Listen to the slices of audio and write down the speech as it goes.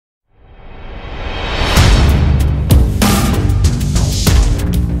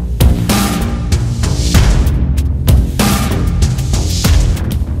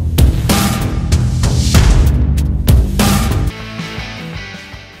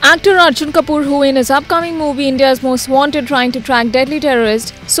Actor Arjun Kapoor, who in his upcoming movie India's Most Wanted trying to track deadly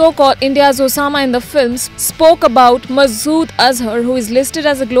terrorist, so-called India's Osama in the films, spoke about Masood Azhar, who is listed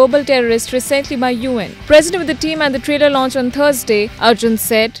as a global terrorist recently by UN. Present with the team at the trailer launch on Thursday, Arjun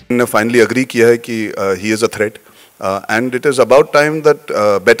said, finally agree kiya hai ki he is a threat. And it is about time that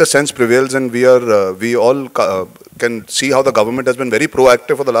better sense prevails, and we all can see how the government has been very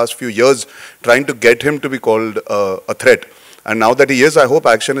proactive for the last few years trying to get him to be called a threat. And now that he is, I hope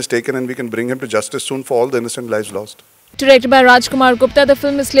action is taken and we can bring him to justice soon for all the innocent lives lost. Directed by Rajkumar Gupta, the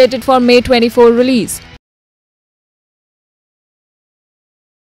film is slated for May 24 release.